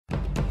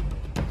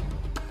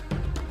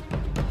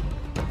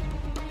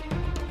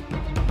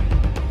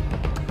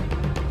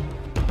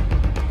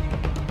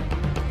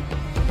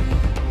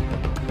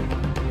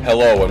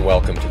Hello and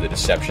welcome to the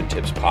Deception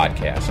Tips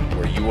podcast,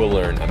 where you will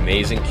learn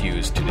amazing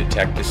cues to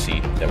detect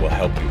deceit that will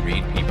help you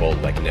read people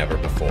like never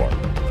before.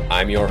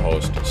 I'm your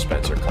host,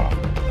 Spencer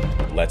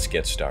Kaufman. Let's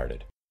get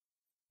started.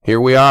 Here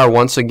we are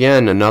once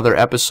again, another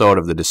episode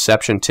of the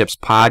Deception Tips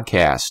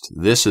podcast.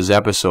 This is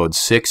episode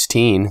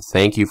 16.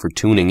 Thank you for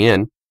tuning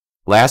in.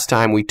 Last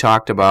time we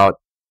talked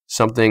about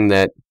something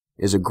that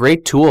is a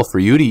great tool for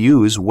you to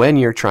use when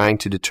you're trying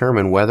to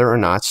determine whether or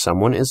not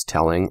someone is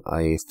telling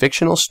a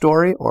fictional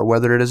story or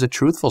whether it is a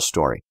truthful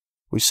story.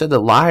 We said that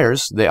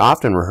liars, they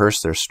often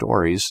rehearse their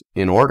stories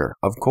in order.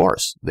 Of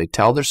course, they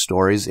tell their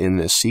stories in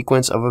the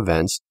sequence of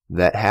events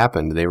that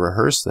happened. They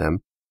rehearse them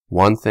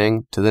one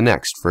thing to the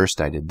next. First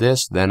I did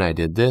this, then I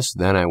did this,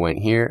 then I went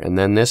here, and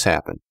then this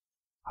happened.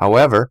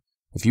 However,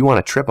 if you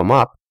want to trip them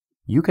up,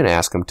 you can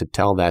ask them to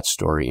tell that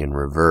story in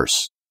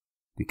reverse,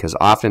 because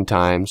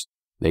oftentimes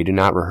they do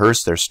not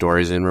rehearse their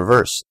stories in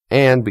reverse.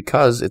 And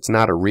because it's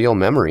not a real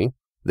memory,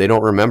 they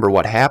don't remember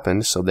what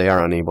happened, so they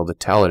are unable to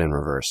tell it in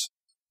reverse.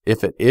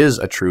 If it is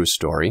a true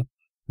story,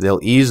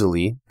 they'll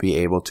easily be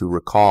able to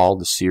recall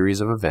the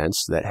series of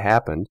events that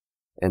happened,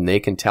 and they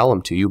can tell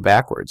them to you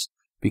backwards,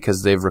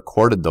 because they've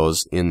recorded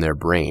those in their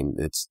brain.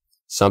 It's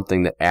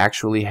something that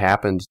actually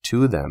happened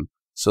to them,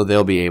 so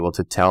they'll be able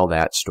to tell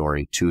that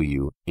story to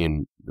you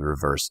in the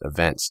reverse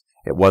events.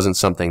 It wasn't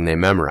something they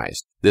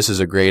memorized. This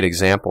is a great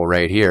example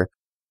right here.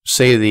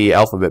 Say the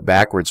alphabet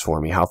backwards for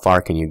me. How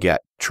far can you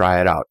get?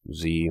 Try it out.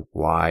 Z,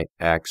 Y,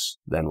 X,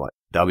 then what?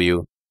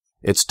 W.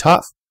 It's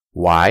tough.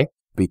 Why?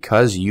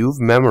 Because you've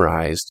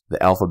memorized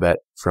the alphabet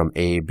from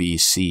A, B,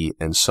 C,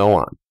 and so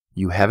on.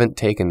 You haven't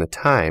taken the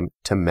time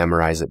to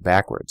memorize it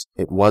backwards.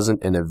 It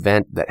wasn't an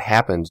event that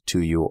happened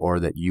to you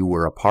or that you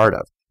were a part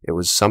of. It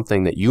was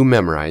something that you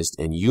memorized,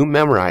 and you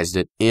memorized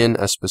it in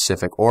a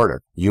specific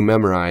order. You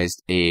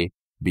memorized A,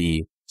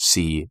 B,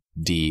 C,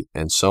 D,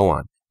 and so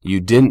on.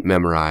 You didn't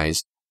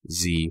memorize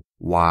Z,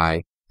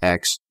 Y,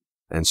 X,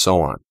 and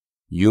so on.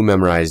 You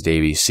memorized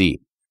ABC.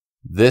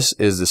 This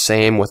is the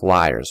same with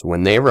liars.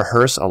 When they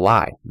rehearse a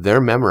lie,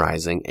 they're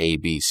memorizing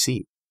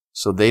ABC.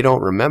 So they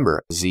don't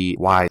remember Z,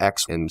 Y,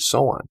 X, and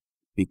so on,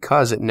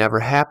 because it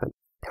never happened.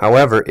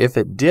 However, if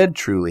it did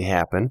truly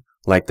happen,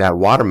 like that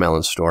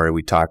watermelon story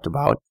we talked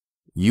about,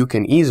 you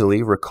can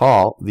easily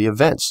recall the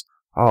events.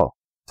 Oh,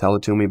 tell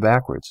it to me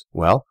backwards.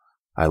 Well,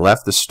 I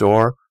left the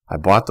store, I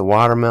bought the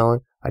watermelon,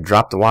 I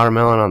dropped the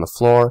watermelon on the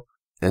floor,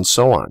 and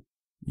so on.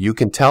 You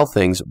can tell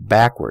things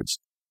backwards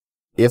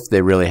if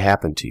they really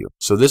happen to you.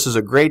 So this is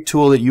a great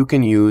tool that you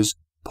can use.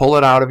 Pull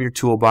it out of your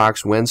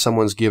toolbox when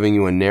someone's giving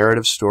you a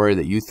narrative story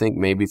that you think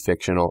may be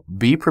fictional.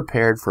 Be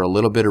prepared for a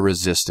little bit of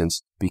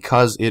resistance,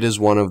 because it is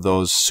one of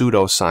those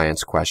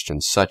pseudoscience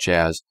questions, such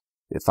as,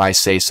 if I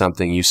say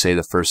something, you say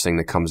the first thing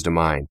that comes to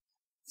mind.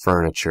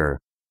 Furniture,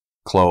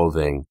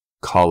 clothing,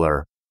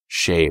 color,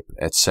 shape,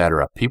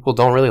 etc. People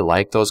don't really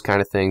like those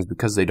kind of things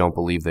because they don't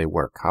believe they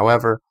work.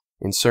 However,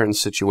 in certain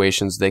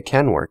situations, they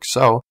can work.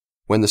 So,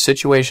 when the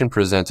situation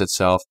presents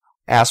itself,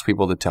 ask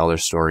people to tell their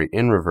story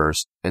in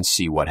reverse and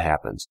see what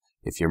happens.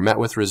 If you're met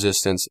with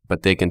resistance,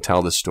 but they can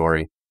tell the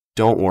story,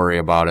 don't worry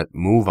about it.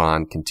 Move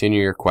on,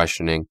 continue your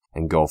questioning,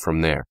 and go from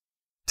there.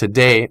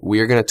 Today, we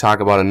are going to talk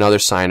about another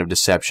sign of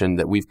deception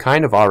that we've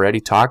kind of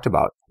already talked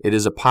about. It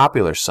is a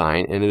popular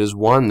sign, and it is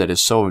one that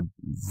is so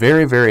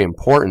very, very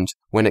important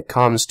when it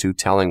comes to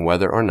telling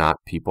whether or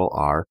not people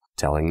are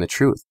telling the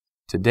truth.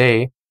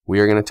 Today, we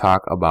are going to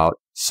talk about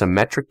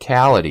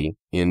symmetricality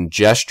in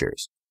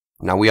gestures.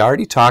 Now, we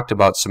already talked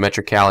about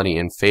symmetricality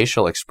in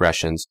facial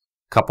expressions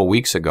a couple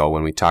weeks ago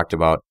when we talked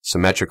about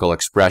symmetrical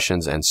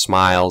expressions and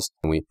smiles.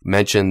 And we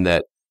mentioned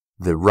that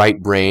the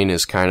right brain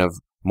is kind of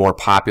more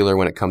popular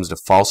when it comes to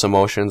false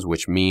emotions,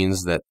 which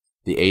means that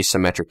the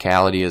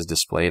asymmetricality is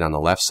displayed on the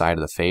left side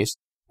of the face.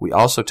 We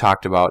also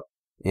talked about,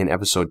 in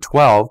episode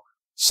 12,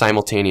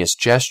 simultaneous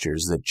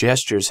gestures, that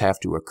gestures have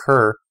to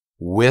occur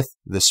with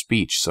the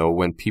speech. So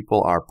when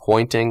people are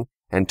pointing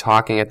and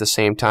talking at the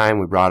same time,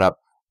 we brought up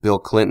Bill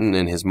Clinton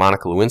and his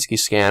Monica Lewinsky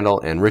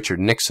scandal, and Richard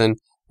Nixon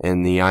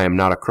and the I Am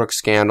Not a Crook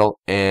scandal,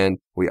 and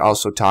we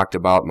also talked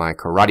about my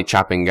karate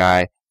chopping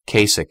guy,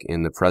 Kasich,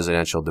 in the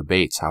presidential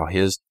debates, how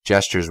his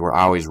gestures were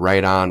always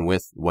right on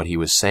with what he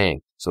was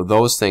saying. So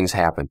those things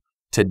happen.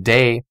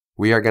 Today,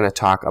 we are going to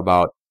talk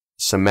about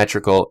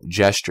symmetrical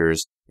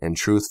gestures and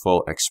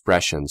truthful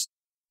expressions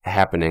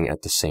happening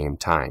at the same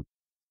time.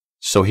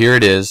 So here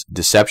it is,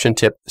 Deception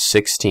Tip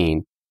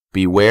 16.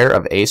 Beware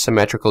of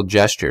asymmetrical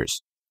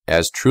gestures,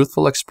 as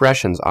truthful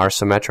expressions are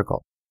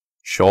symmetrical.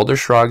 Shoulder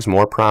shrugs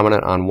more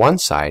prominent on one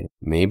side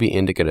may be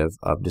indicative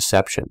of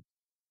deception.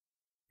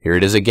 Here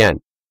it is again.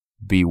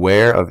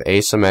 Beware of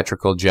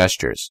asymmetrical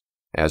gestures,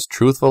 as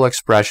truthful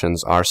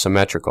expressions are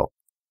symmetrical.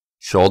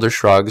 Shoulder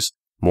shrugs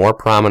more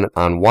prominent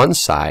on one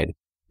side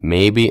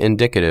may be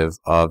indicative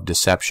of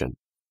deception.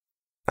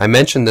 I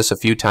mentioned this a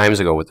few times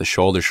ago with the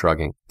shoulder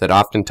shrugging, that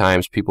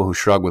oftentimes people who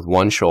shrug with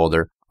one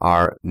shoulder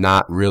are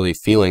not really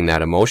feeling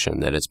that emotion,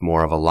 that it's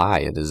more of a lie.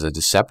 It is a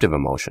deceptive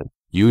emotion.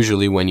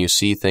 Usually when you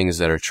see things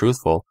that are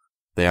truthful,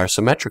 they are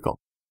symmetrical.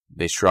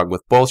 They shrug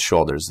with both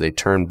shoulders. They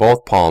turn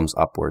both palms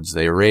upwards.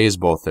 They raise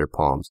both their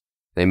palms.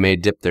 They may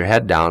dip their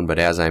head down, but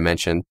as I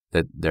mentioned,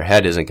 that their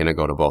head isn't going to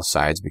go to both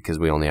sides because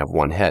we only have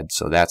one head,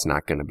 so that's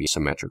not going to be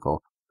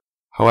symmetrical.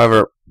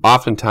 However,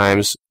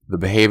 oftentimes the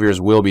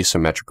behaviors will be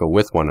symmetrical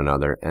with one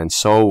another, and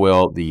so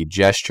will the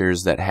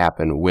gestures that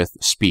happen with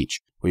speech.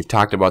 We've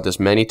talked about this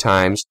many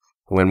times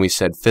when we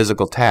said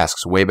physical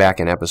tasks way back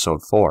in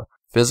episode 4.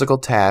 Physical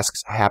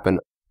tasks happen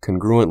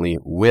congruently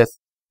with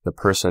the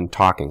person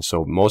talking.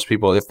 So most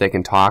people, if they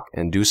can talk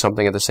and do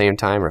something at the same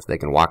time, or if they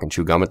can walk and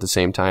chew gum at the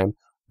same time,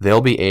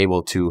 they'll be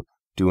able to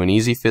do an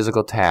easy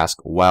physical task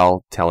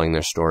while telling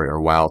their story or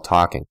while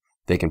talking.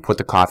 They can put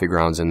the coffee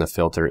grounds in the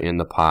filter, in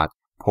the pot,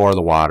 pour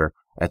the water,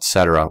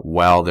 etc.,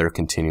 while they're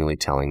continually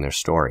telling their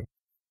story.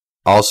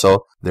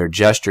 Also, their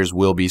gestures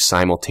will be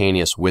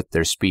simultaneous with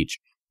their speech.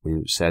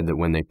 We said that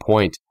when they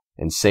point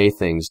and say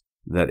things,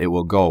 that it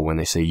will go. When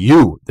they say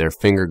you, their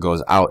finger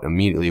goes out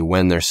immediately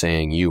when they're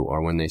saying you.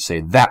 Or when they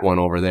say that one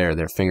over there,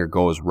 their finger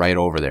goes right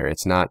over there.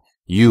 It's not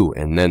you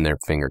and then their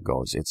finger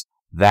goes. It's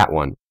that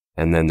one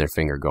and then their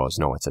finger goes.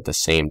 No, it's at the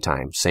same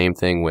time. Same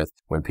thing with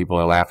when people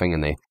are laughing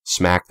and they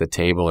smack the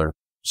table or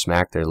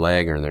smack their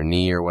leg or their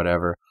knee or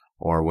whatever.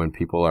 Or when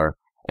people are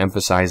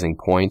emphasizing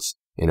points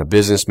in a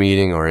business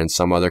meeting or in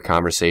some other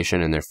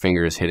conversation and their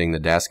finger is hitting the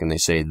desk and they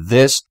say,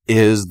 this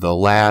is the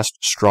last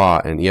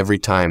straw. And every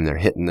time they're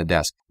hitting the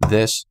desk,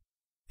 this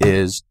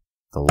is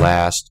the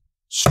last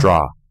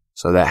straw.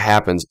 So that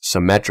happens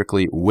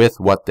symmetrically with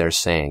what they're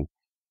saying.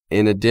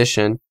 In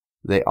addition,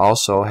 they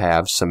also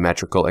have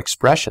symmetrical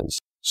expressions.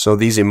 So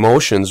these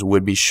emotions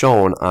would be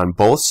shown on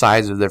both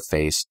sides of their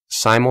face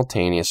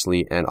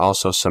simultaneously and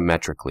also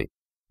symmetrically.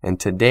 And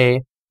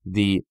today,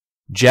 the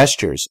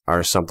gestures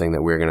are something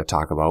that we're going to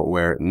talk about,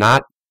 where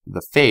not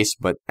the face,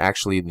 but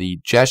actually the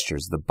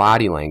gestures, the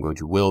body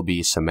language will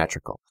be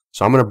symmetrical.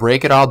 So I'm going to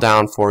break it all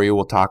down for you.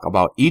 We'll talk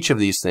about each of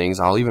these things.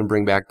 I'll even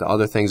bring back the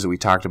other things that we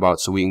talked about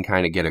so we can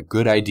kind of get a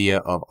good idea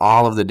of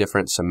all of the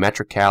different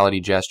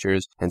symmetricality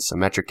gestures and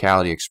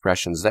symmetricality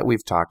expressions that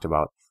we've talked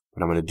about.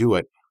 But I'm going to do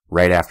it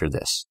right after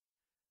this.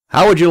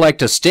 How would you like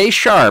to stay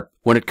sharp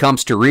when it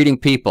comes to reading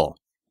people?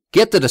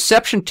 Get the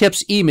Deception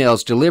Tips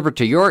emails delivered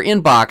to your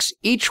inbox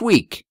each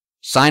week.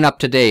 Sign up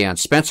today on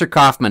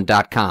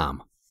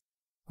SpencerKaufman.com.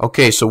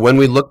 Okay, so when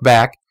we look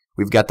back,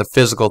 we've got the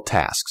physical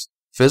tasks.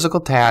 Physical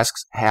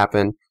tasks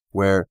happen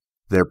where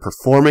they're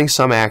performing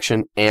some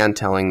action and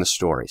telling the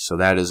story. So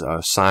that is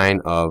a sign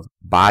of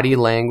body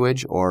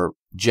language or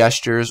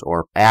gestures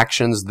or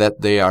actions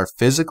that they are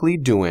physically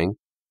doing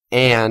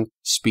and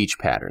speech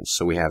patterns.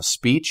 So we have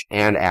speech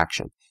and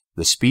action.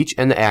 The speech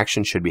and the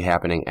action should be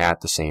happening at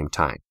the same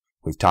time.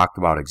 We've talked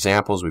about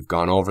examples. We've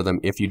gone over them.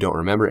 If you don't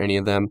remember any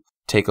of them,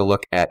 take a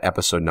look at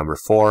episode number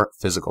 4,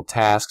 Physical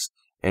Tasks,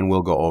 and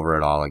we'll go over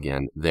it all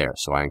again there.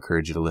 So I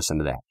encourage you to listen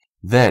to that.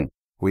 Then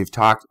we've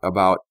talked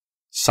about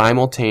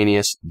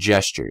simultaneous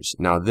gestures.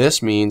 Now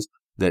this means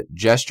that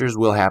gestures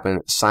will happen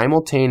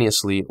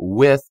simultaneously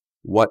with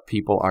what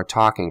people are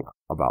talking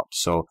about.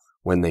 So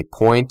when they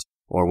point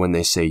or when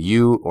they say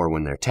you or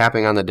when they're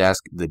tapping on the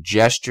desk, the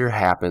gesture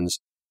happens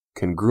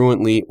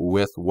congruently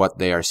with what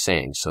they are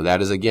saying. So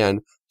that is again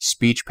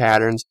speech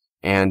patterns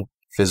and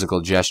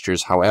physical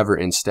gestures. However,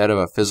 instead of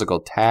a physical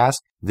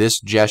task, this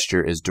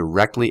gesture is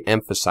directly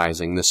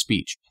emphasizing the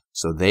speech.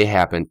 So they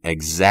happen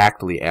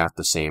exactly at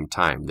the same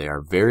time. They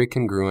are very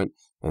congruent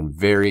and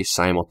very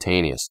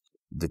simultaneous.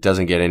 It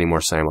doesn't get any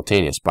more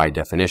simultaneous by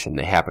definition.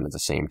 They happen at the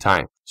same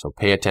time. So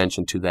pay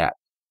attention to that.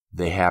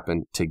 They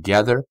happen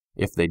together.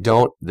 If they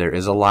don't, there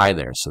is a lie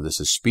there. So this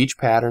is speech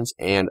patterns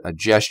and a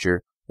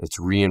gesture that's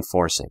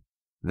reinforcing.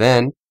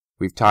 Then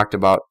we've talked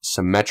about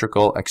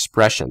symmetrical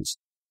expressions.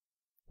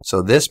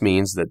 So this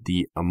means that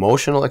the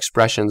emotional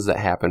expressions that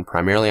happen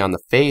primarily on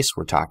the face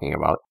we're talking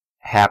about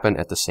happen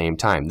at the same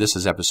time. This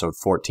is episode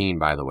 14,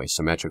 by the way,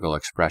 symmetrical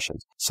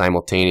expressions.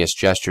 Simultaneous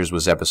gestures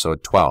was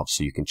episode 12,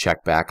 so you can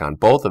check back on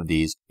both of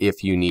these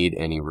if you need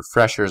any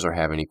refreshers or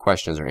have any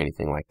questions or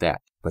anything like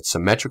that. But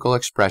symmetrical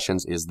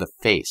expressions is the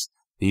face.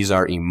 These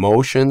are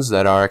emotions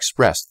that are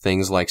expressed,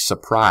 things like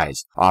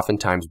surprise.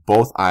 Oftentimes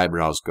both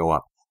eyebrows go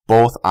up.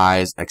 Both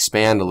eyes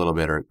expand a little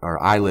bit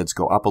or eyelids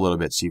go up a little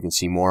bit so you can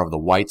see more of the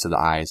whites of the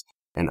eyes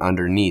and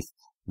underneath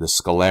the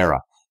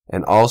sclera.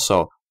 And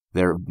also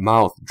their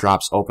mouth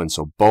drops open,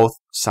 so both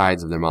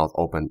sides of their mouth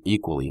open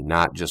equally,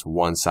 not just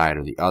one side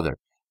or the other.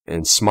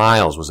 And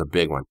smiles was a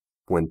big one.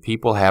 When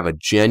people have a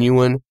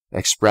genuine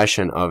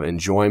expression of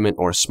enjoyment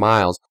or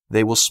smiles,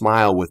 they will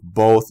smile with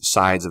both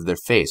sides of their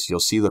face. You'll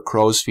see the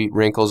crow's feet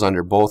wrinkles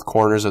under both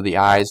corners of the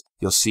eyes.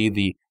 You'll see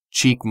the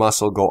cheek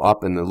muscle go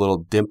up and the little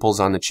dimples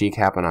on the cheek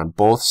happen on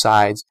both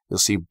sides. You'll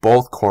see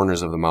both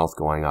corners of the mouth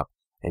going up.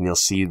 And you'll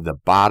see the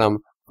bottom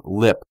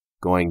lip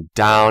going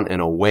down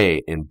and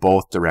away in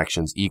both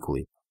directions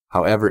equally.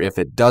 However, if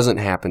it doesn't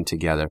happen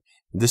together,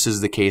 this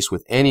is the case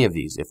with any of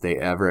these. If they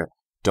ever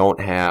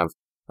don't have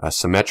a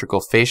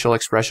symmetrical facial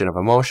expression of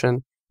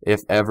emotion,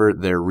 if ever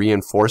their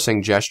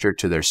reinforcing gesture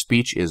to their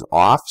speech is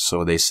off,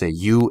 so they say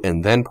you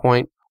and then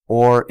point,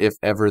 or if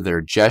ever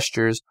their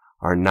gestures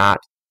are not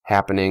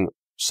happening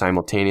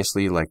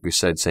simultaneously, like we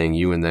said, saying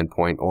you and then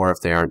point, or if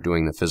they aren't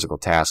doing the physical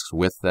tasks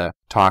with the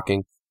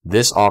talking,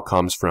 this all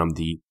comes from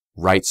the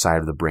right side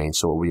of the brain,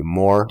 so it will be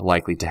more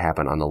likely to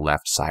happen on the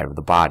left side of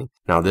the body.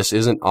 Now, this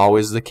isn't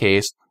always the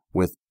case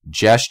with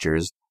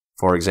gestures.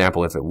 For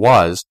example, if it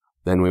was,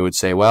 then we would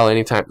say, well,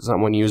 anytime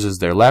someone uses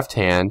their left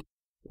hand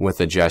with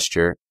a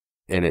gesture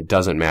and it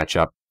doesn't match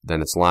up,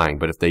 then it's lying.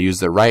 But if they use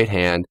their right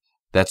hand,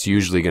 that's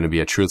usually going to be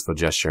a truthful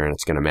gesture and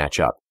it's going to match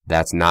up.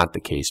 That's not the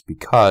case,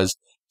 because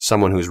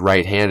someone who's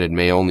right-handed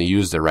may only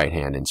use their right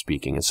hand in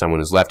speaking, and someone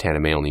who's left-handed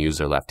may only use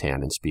their left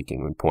hand in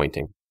speaking when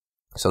pointing.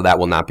 So that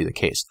will not be the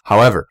case.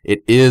 However, it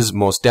is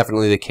most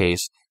definitely the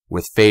case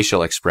with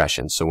facial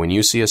expressions. So when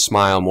you see a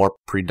smile more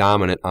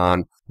predominant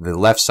on the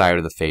left side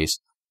of the face,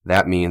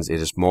 that means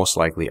it is most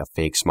likely a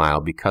fake smile,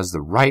 because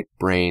the right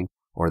brain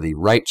or the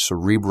right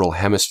cerebral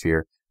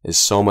hemisphere is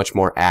so much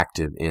more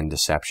active in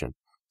deception.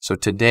 So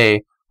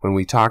today, when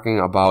we're talking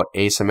about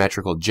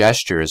asymmetrical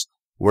gestures,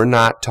 we're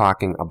not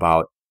talking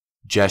about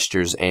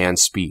gestures and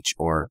speech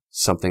or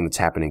something that's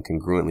happening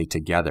congruently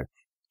together.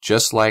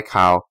 Just like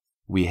how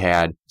we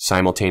had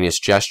simultaneous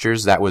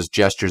gestures, that was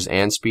gestures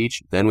and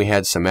speech. Then we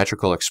had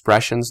symmetrical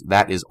expressions,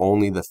 that is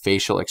only the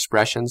facial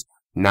expressions.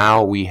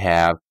 Now we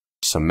have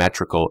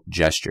symmetrical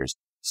gestures.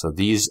 So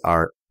these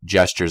are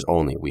gestures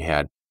only. We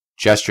had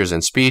gestures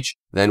and speech,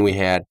 then we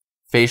had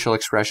facial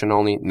expression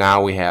only,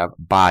 now we have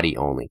body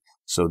only.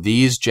 So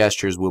these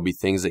gestures will be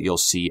things that you'll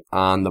see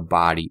on the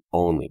body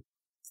only.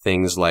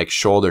 Things like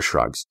shoulder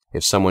shrugs.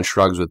 If someone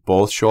shrugs with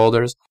both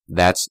shoulders,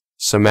 that's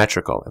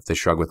symmetrical. If they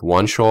shrug with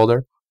one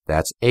shoulder,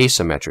 that's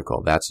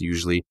asymmetrical. That's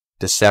usually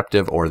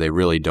deceptive, or they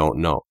really don't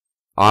know.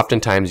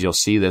 Oftentimes you'll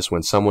see this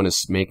when someone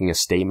is making a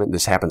statement.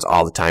 This happens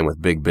all the time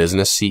with big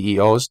business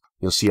CEOs.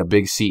 You'll see a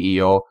big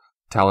CEO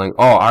telling,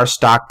 oh, our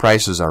stock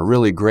prices are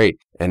really great.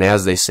 And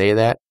as they say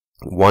that,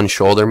 one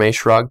shoulder may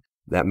shrug.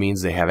 That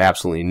means they have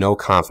absolutely no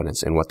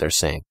confidence in what they're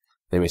saying.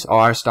 They may say, oh,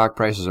 our stock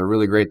prices are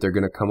really great, they're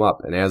going to come up.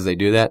 And as they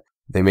do that,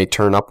 they may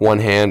turn up one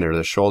hand, or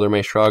the shoulder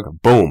may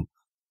shrug. Boom!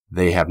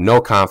 They have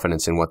no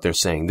confidence in what they're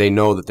saying. They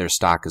know that their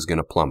stock is going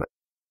to plummet.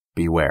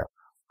 Beware.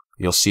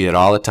 You'll see it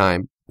all the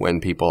time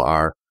when people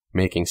are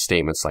making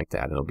statements like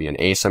that. It'll be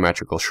an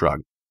asymmetrical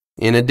shrug.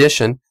 In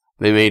addition,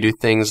 they may do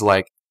things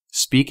like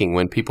speaking.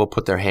 When people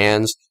put their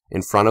hands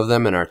in front of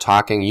them and are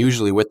talking,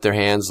 usually with their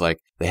hands, like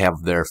they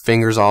have their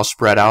fingers all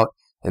spread out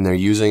and they're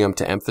using them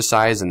to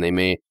emphasize, and they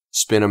may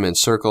spin them in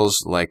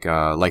circles like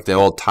the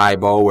old Thai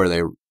bow where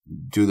they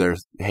do their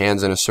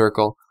hands in a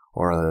circle,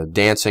 or a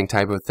dancing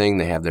type of thing.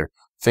 They have their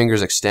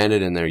fingers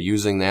extended and they're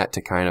using that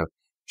to kind of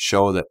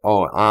show that,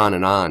 oh, on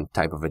and on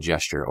type of a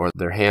gesture. Or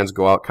their hands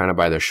go out kind of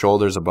by their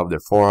shoulders above their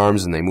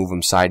forearms and they move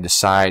them side to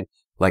side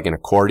like an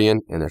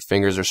accordion, and their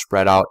fingers are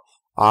spread out.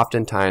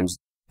 Oftentimes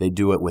they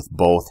do it with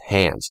both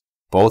hands.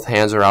 Both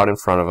hands are out in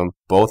front of them.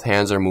 Both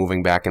hands are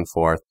moving back and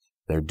forth.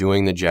 They're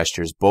doing the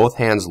gestures. Both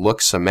hands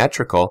look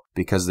symmetrical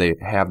because they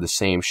have the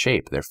same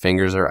shape. Their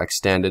fingers are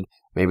extended.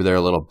 Maybe they're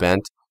a little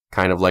bent,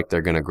 kind of like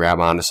they're going to grab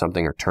onto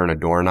something or turn a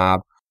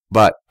doorknob.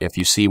 But if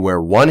you see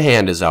where one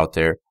hand is out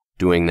there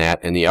doing that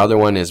and the other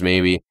one is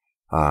maybe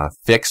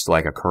fixed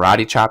like a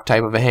karate chop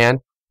type of a hand,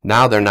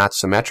 now they're not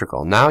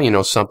symmetrical. Now you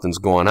know something's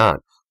going on.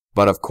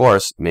 But of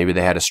course, maybe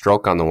they had a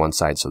stroke on the one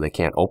side so they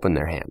can't open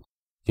their hand.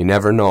 You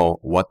never know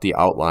what the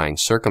outlying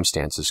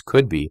circumstances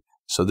could be,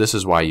 so this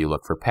is why you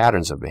look for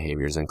patterns of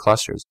behaviors and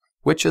clusters,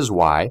 which is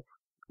why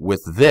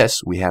with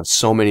this we have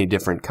so many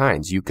different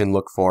kinds. You can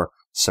look for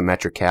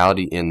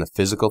symmetricality in the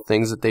physical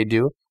things that they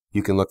do.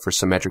 You can look for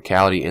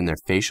symmetricality in their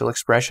facial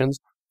expressions.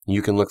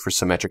 You can look for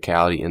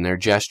symmetricality in their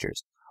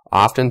gestures.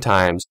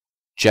 Oftentimes,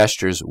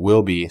 gestures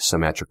will be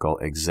symmetrical,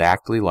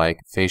 exactly like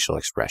facial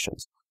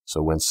expressions.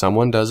 So when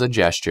someone does a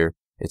gesture,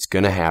 it's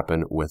going to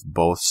happen with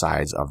both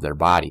sides of their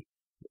body.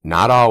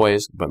 Not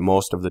always, but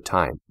most of the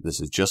time. This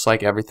is just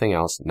like everything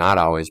else, not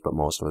always, but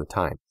most of the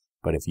time.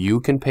 But if you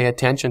can pay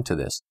attention to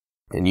this,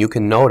 and you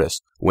can notice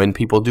when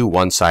people do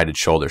one-sided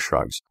shoulder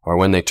shrugs, or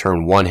when they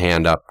turn one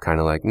hand up, kind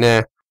of like,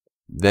 nah,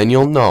 then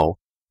you'll know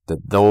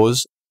that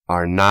those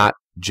are not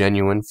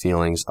genuine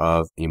feelings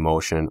of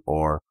emotion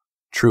or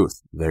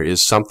truth. There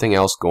is something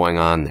else going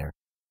on there.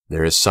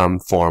 There is some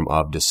form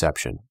of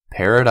deception.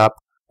 Pair it up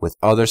with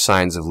other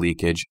signs of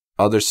leakage,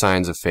 other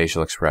signs of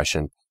facial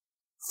expression,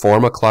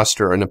 form a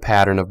cluster and a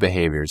pattern of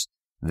behaviors,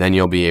 then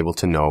you'll be able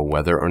to know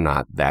whether or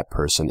not that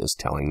person is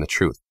telling the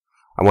truth.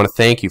 I want to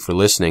thank you for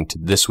listening to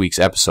this week's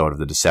episode of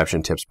the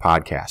Deception Tips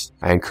Podcast.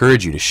 I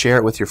encourage you to share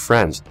it with your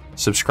friends,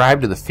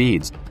 subscribe to the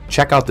feeds,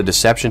 check out the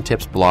Deception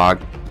Tips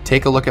blog,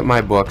 take a look at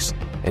my books,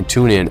 and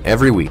tune in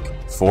every week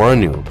for a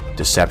new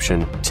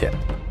Deception Tip.